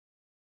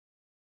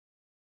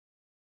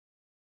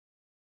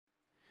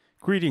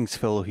Greetings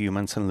fellow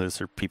humans and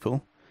lizard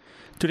people.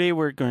 Today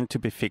we're going to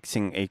be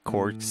fixing a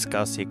Korg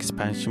EXB-SCSI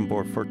expansion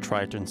board for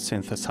Triton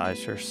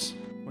synthesizers.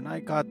 When I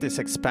got this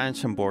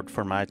expansion board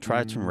for my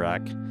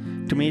Triton-Rack,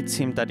 to me it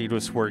seemed that it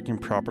was working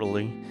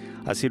properly,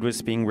 as it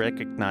was being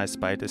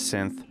recognized by the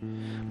synth.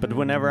 But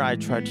whenever I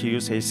tried to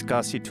use a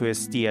SCSI to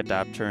SD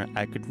adapter,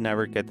 I could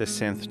never get the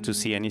synth to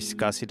see any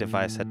SCSI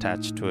device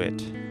attached to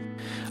it.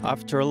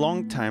 After a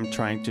long time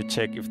trying to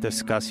check if the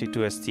SCSI to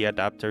SD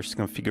adapter's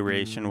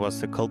configuration was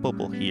the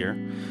culpable here,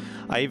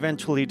 I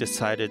eventually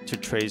decided to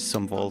trace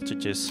some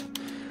voltages.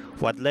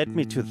 What led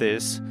me to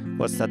this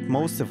was that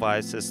most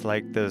devices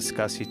like the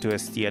SCSI to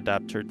SD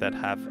adapter that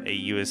have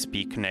a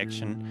USB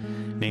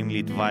connection,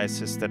 namely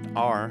devices that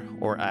are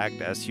or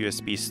act as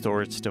USB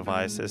storage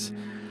devices,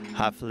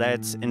 have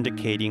LEDs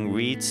indicating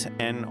reads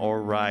and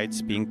or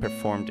writes being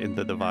performed in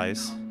the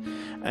device.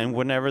 And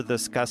whenever the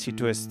SCSI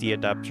to SD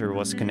adapter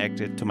was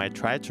connected to my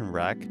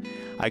Triton-Rack,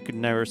 I could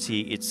never see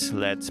its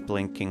LEDs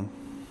blinking.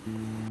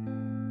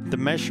 The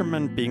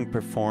measurement being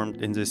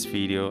performed in this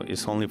video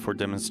is only for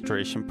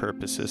demonstration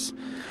purposes.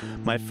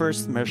 My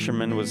first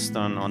measurement was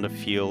done on the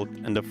field,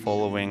 and the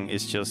following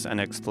is just an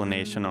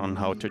explanation on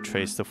how to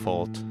trace the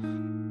fault.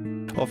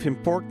 Of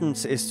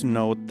importance is to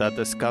note that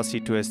the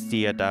SCSI to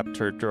SD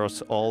adapter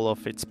draws all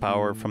of its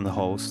power from the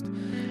host.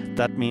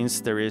 That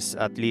means there is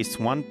at least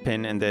one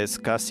pin in the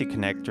SCSI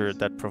connector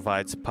that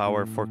provides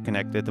power for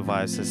connected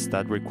devices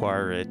that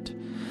require it.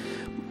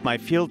 My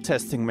field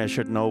testing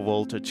measured no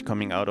voltage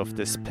coming out of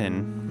this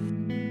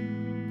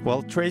pin.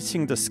 While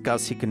tracing the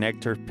SCSI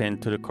connector pin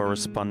to the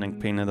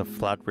corresponding pin in the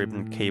flat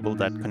ribbon cable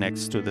that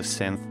connects to the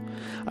synth,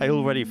 I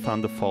already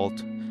found the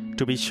fault.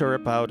 To be sure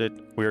about it,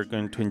 we are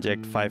going to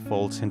inject 5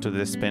 volts into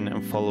this pin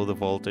and follow the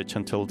voltage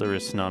until there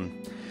is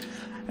none.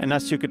 And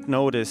as you could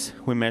notice,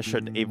 we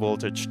measured a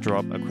voltage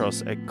drop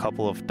across a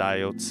couple of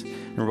diodes,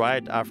 and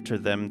right after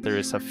them there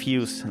is a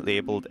fuse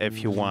labeled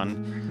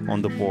FU1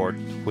 on the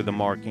board with a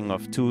marking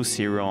of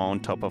 20 on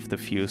top of the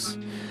fuse,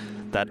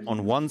 that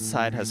on one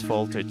side has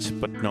voltage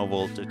but no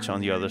voltage on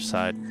the other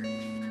side.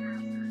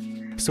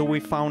 So we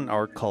found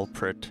our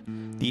culprit,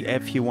 the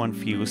FU1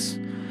 fuse.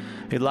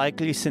 A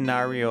likely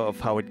scenario of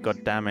how it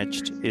got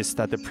damaged is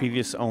that the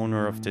previous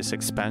owner of this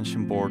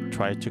expansion board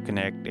tried to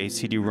connect a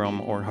CD-ROM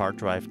or hard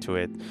drive to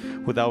it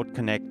without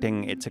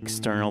connecting its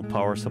external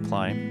power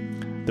supply.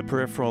 The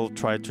peripheral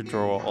tried to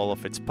draw all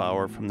of its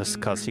power from the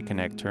SCSI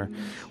connector,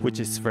 which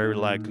is very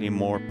likely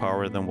more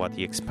power than what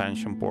the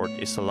expansion board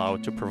is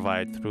allowed to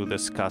provide through the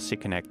SCSI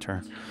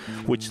connector,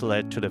 which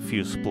led to the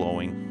fuse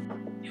blowing.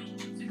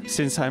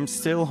 Since I'm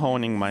still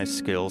honing my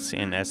skills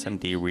in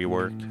SMD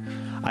rework,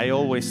 I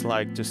always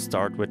like to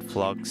start with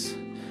flux,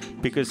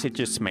 because it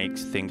just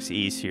makes things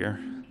easier,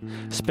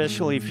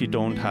 especially if you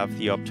don't have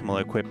the optimal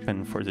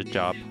equipment for the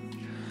job.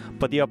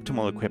 But the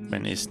optimal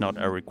equipment is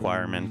not a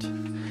requirement.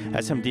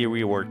 SMD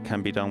rework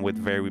can be done with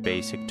very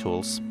basic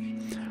tools.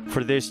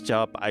 For this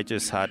job I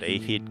just had a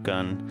heat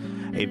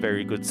gun, a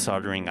very good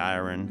soldering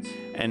iron,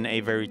 and a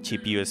very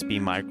cheap USB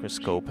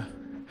microscope.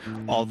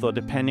 Although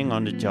depending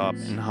on the job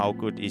and how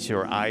good is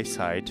your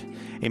eyesight,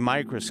 a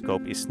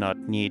microscope is not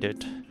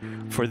needed.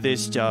 For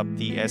this job,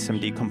 the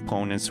SMD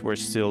components were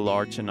still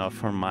large enough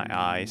for my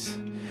eyes,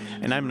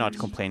 and I'm not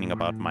complaining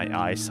about my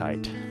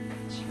eyesight.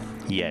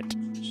 Yet.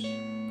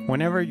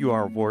 Whenever you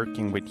are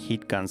working with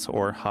heat guns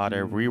or hot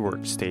air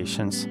rework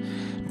stations,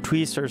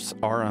 tweezers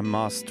are a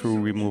must to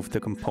remove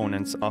the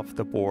components off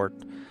the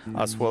board,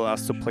 as well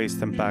as to place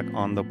them back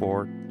on the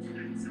board.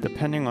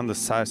 Depending on the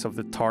size of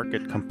the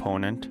target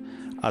component,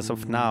 as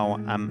of now,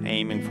 I'm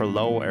aiming for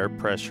low air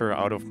pressure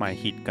out of my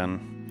heat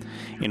gun,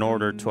 in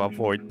order to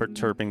avoid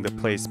perturbing the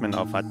placement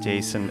of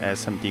adjacent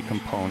SMD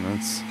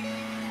components.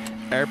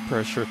 Air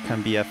pressure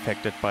can be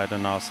affected by the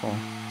nozzle,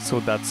 so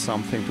that's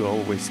something to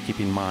always keep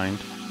in mind.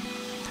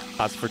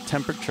 As for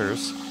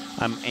temperatures,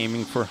 I'm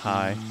aiming for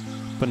high,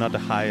 but not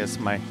as high as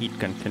my heat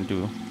gun can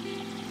do.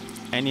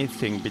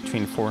 Anything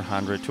between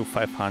 400 to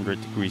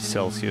 500 degrees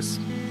Celsius,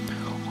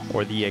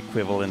 or the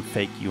equivalent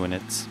fake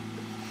units.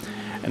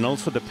 And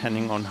also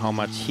depending on how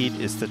much heat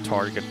is the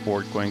target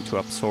board going to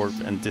absorb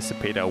and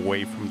dissipate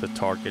away from the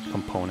target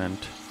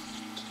component.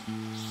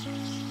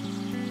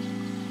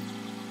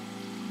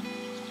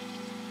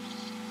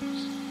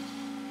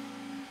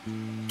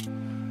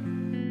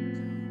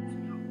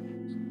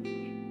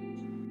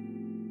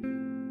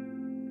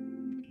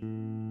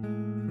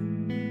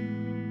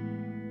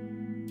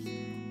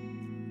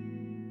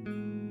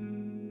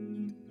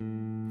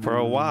 For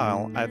a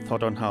while, I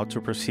thought on how to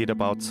proceed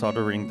about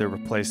soldering the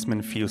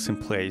replacement fuse in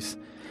place,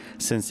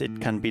 since it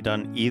can be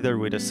done either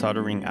with a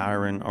soldering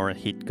iron or a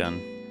heat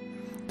gun.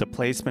 The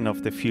placement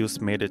of the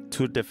fuse made it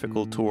too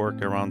difficult to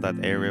work around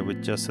that area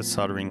with just a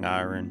soldering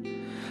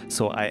iron,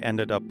 so I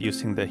ended up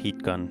using the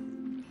heat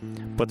gun.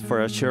 But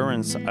for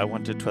assurance, I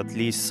wanted to at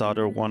least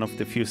solder one of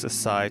the fuse's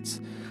sides,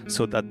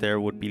 so that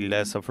there would be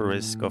less of a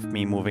risk of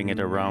me moving it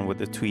around with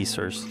the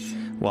tweezers,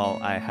 while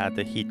I had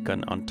the heat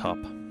gun on top.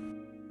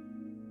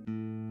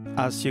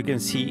 As you can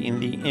see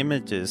in the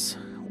images,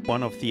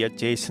 One of the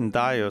adjacent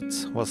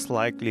diodes was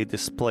likely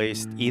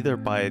displaced either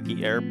by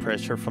the air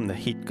pressure from the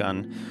heat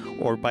gun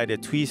or by the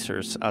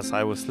tweezers as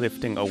I was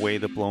lifting away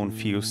the blown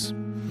fuse.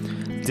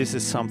 This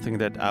is something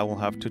that I will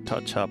have to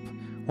touch up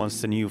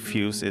once the new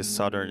fuse is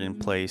soldered in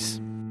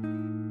place.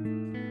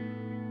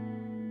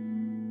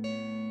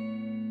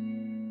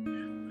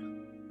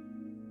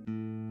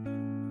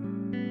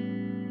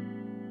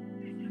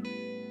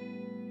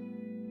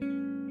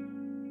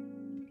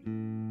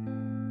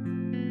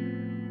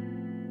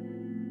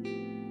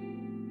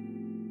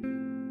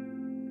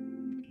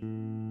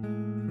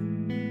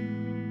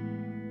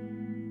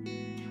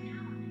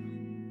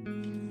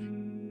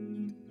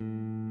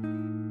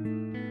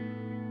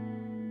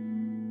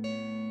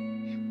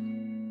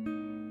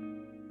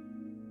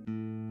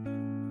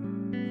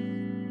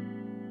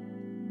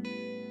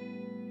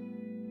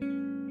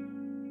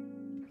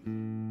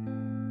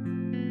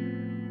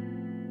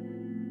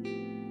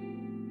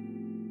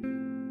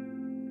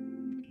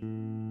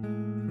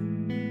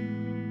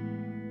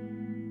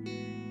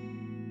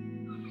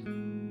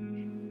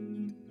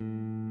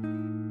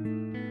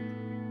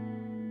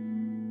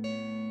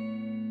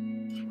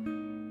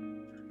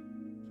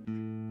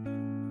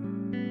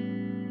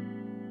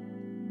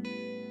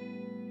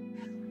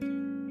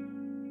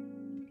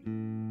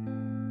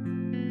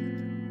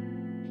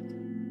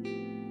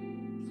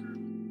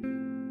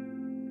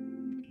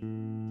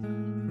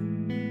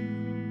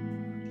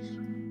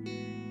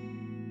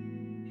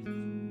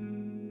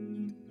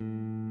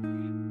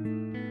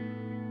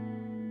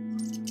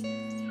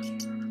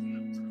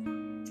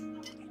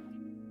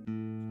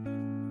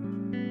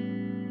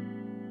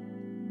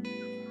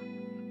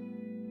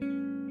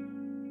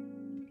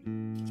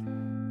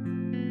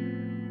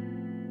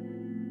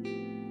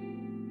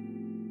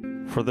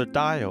 For the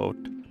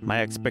diode,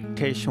 my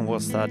expectation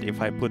was that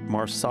if I put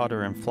more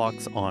solder and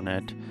flux on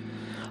it,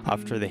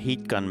 after the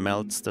heat gun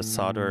melts the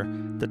solder,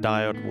 the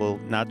diode will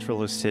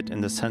naturally sit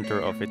in the center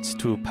of its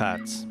two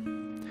pads.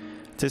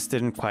 This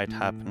didn't quite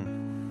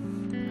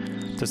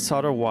happen. The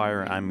solder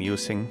wire I'm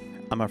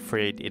using, I'm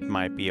afraid it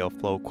might be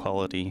of low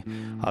quality,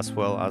 as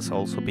well as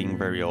also being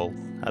very old,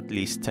 at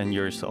least 10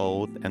 years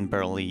old and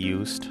barely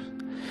used.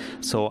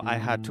 So I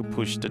had to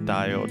push the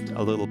diode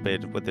a little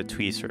bit with the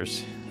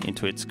tweezers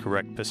into its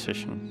correct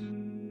position.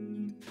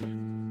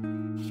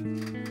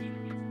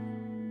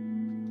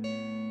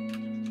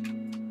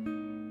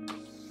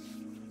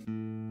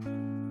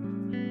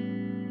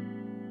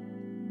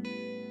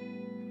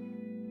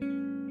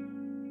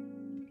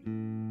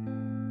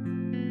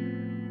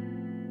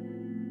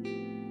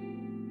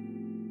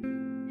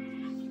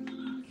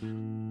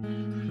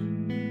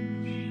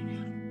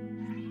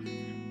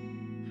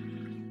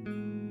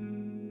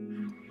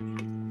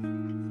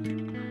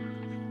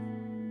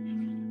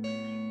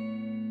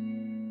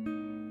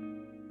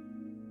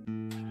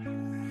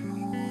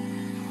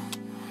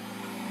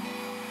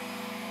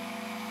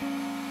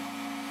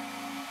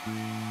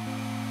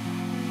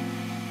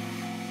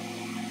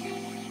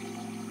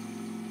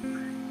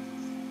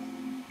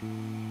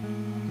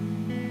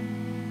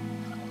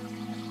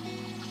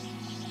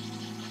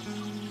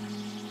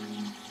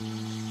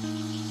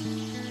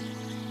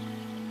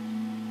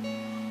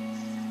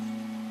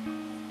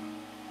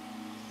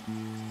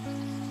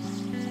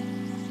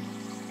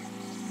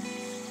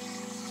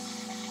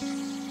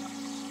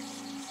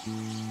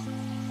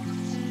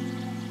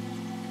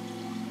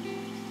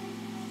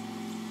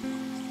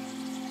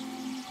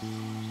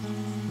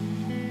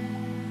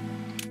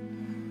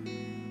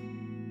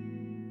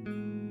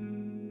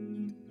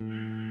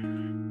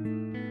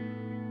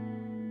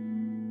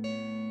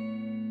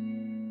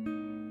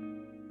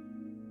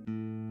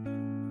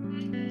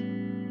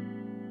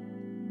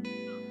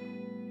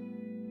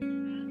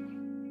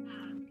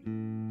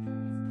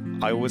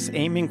 I was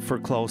aiming for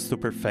close to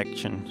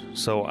perfection,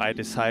 so I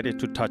decided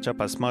to touch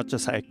up as much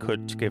as I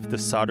could to give the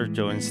solder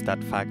joints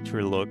that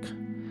factory look.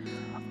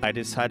 I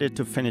decided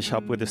to finish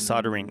up with a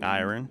soldering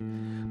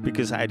iron,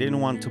 because I didn't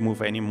want to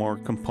move any more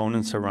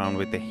components around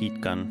with the heat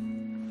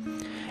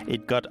gun.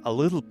 It got a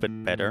little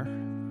bit better,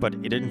 but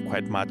it didn't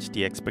quite match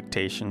the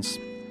expectations.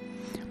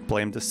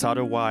 Blame the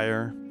solder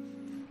wire,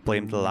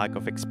 blame the lack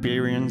of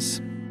experience,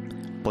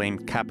 blame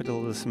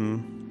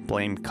capitalism,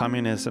 blame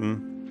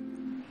communism.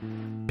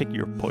 Pick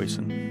your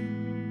poison.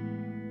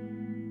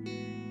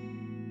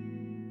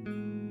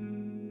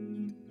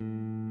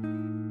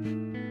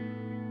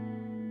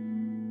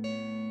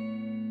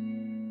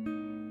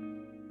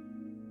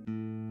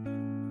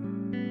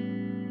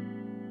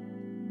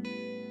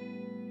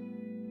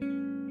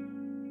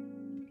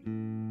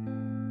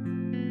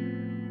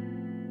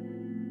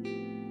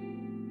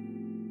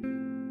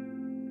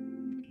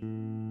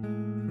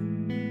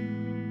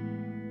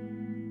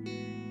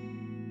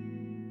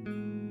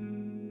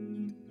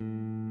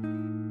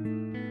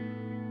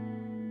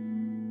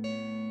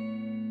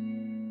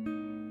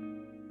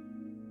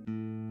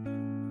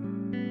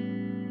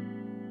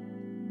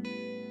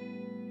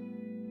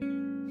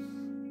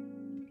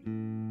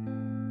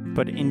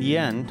 But in the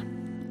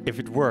end, if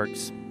it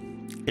works,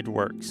 it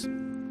works.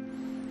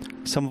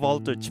 Some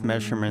voltage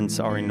measurements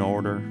are in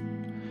order.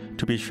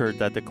 To be sure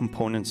that the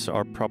components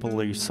are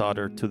properly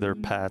soldered to their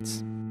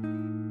pads.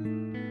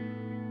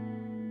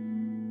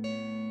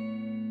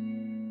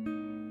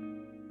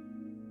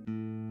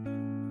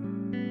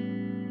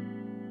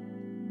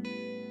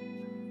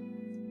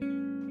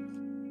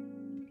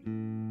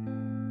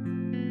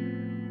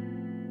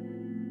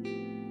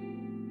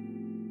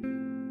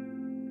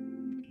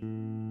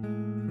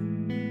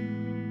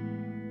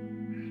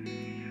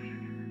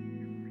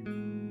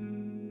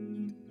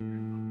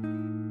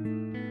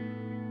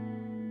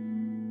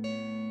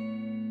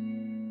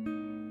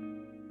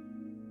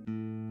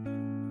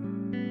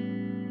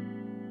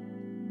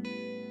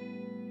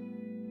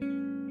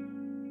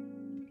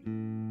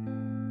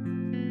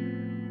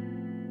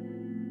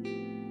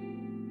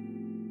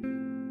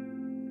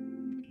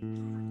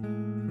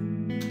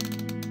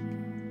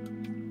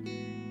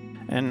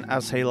 And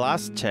as a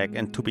last check,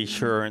 and to be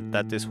sure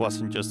that this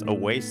wasn't just a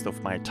waste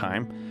of my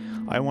time,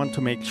 I want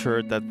to make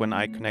sure that when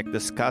I connect the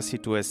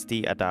SCSI to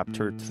SD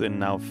adapter to the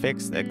now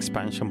fixed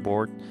expansion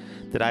board,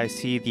 that I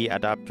see the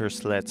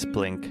adapter's LEDs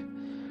blink.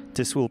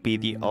 This will be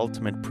the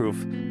ultimate proof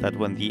that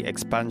when the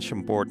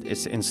expansion board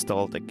is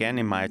installed again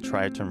in my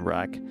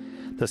Triton-Rack,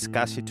 the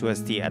SCSI to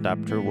SD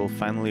adapter will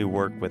finally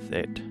work with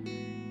it.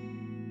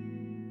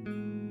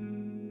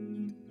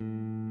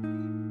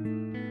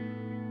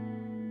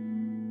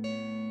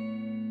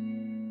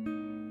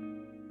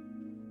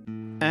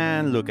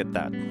 And look at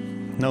that,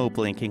 no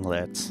blinking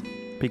LEDs.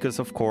 Because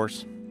of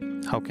course,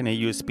 how can a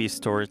USB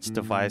storage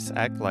device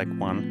act like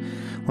one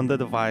when the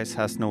device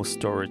has no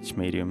storage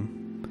medium?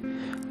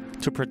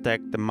 To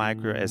protect the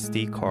micro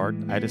SD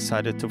card, I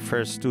decided to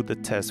first do the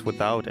test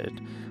without it,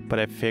 but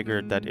I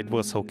figured that it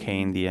was okay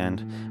in the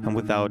end, and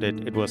without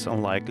it, it was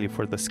unlikely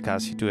for the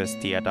SCSI to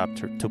SD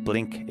adapter to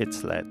blink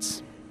its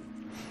LEDs.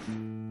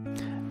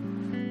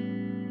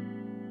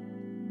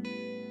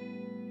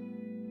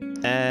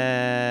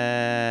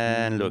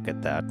 And look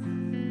at that,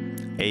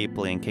 a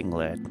blinking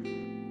LED.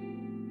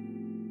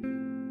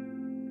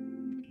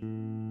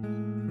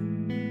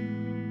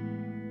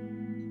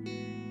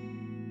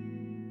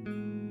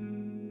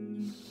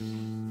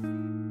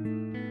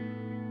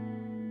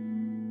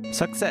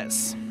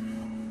 Success!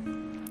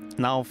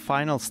 Now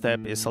final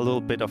step is a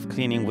little bit of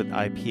cleaning with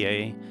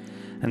IPA,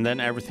 and then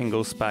everything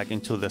goes back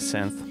into the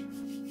synth.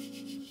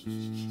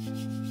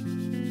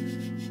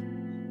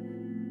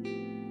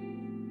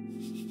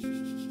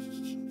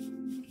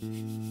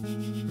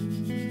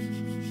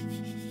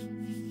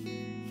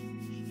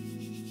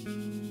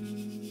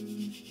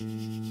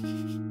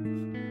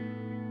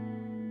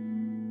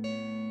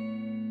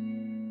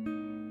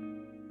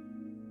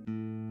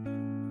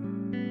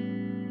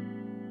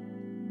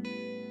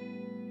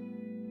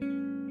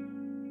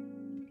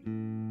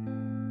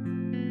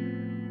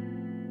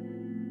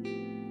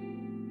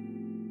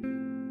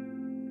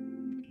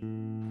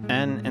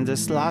 And in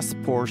this last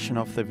portion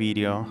of the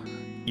video,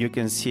 you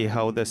can see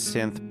how the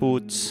synth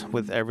boots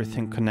with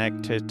everything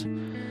connected,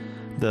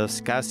 the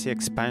SCSI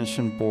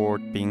expansion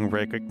board being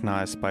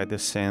recognized by the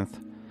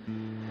synth,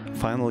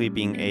 finally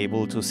being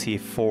able to see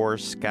 4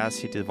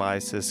 SCSI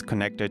devices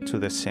connected to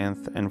the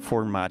synth and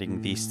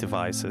formatting these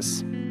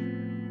devices.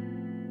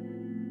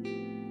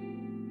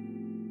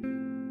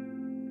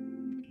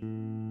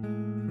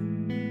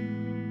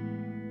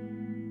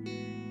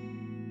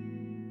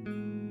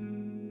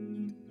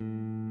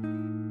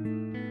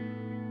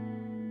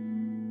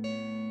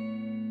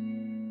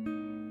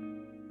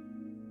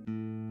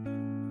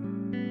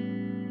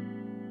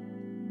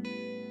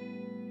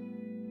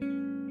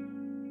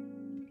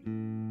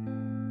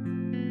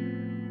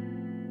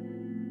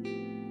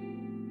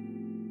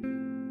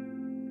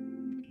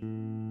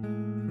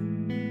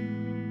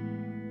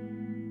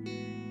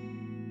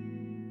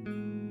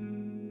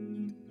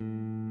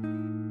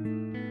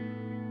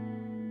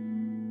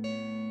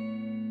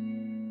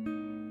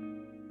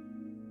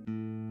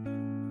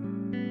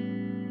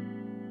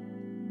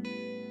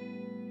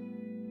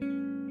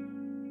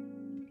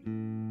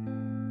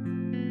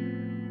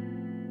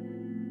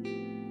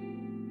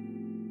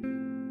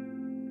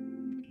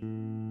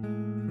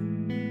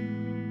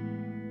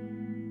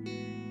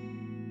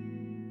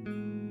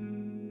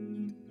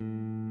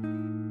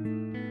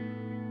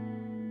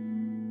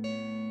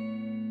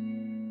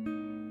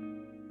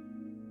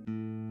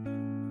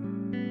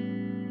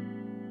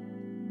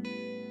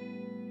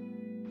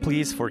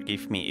 Please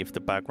forgive me if the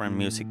background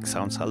music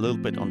sounds a little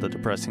bit on the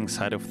depressing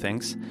side of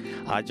things.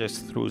 I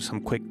just threw some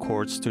quick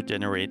chords to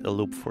generate a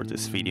loop for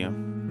this video.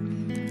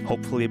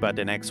 Hopefully by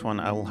the next one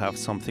I will have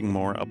something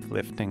more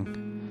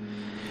uplifting.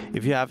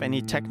 If you have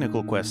any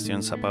technical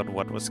questions about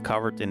what was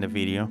covered in the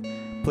video,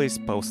 please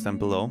post them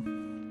below.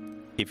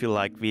 If you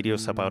like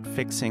videos about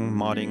fixing,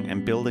 modding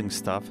and building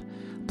stuff,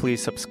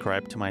 please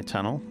subscribe to my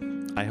channel.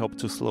 I hope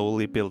to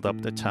slowly build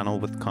up the channel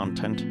with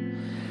content.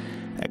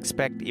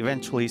 Expect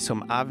eventually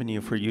some avenue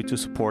for you to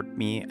support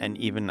me and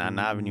even an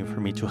avenue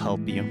for me to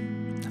help you.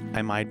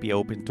 I might be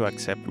open to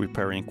accept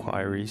repair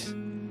inquiries.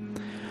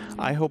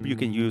 I hope you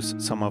can use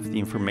some of the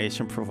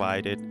information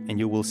provided and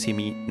you will see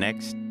me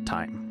next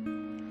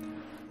time.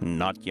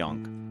 Not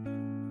young.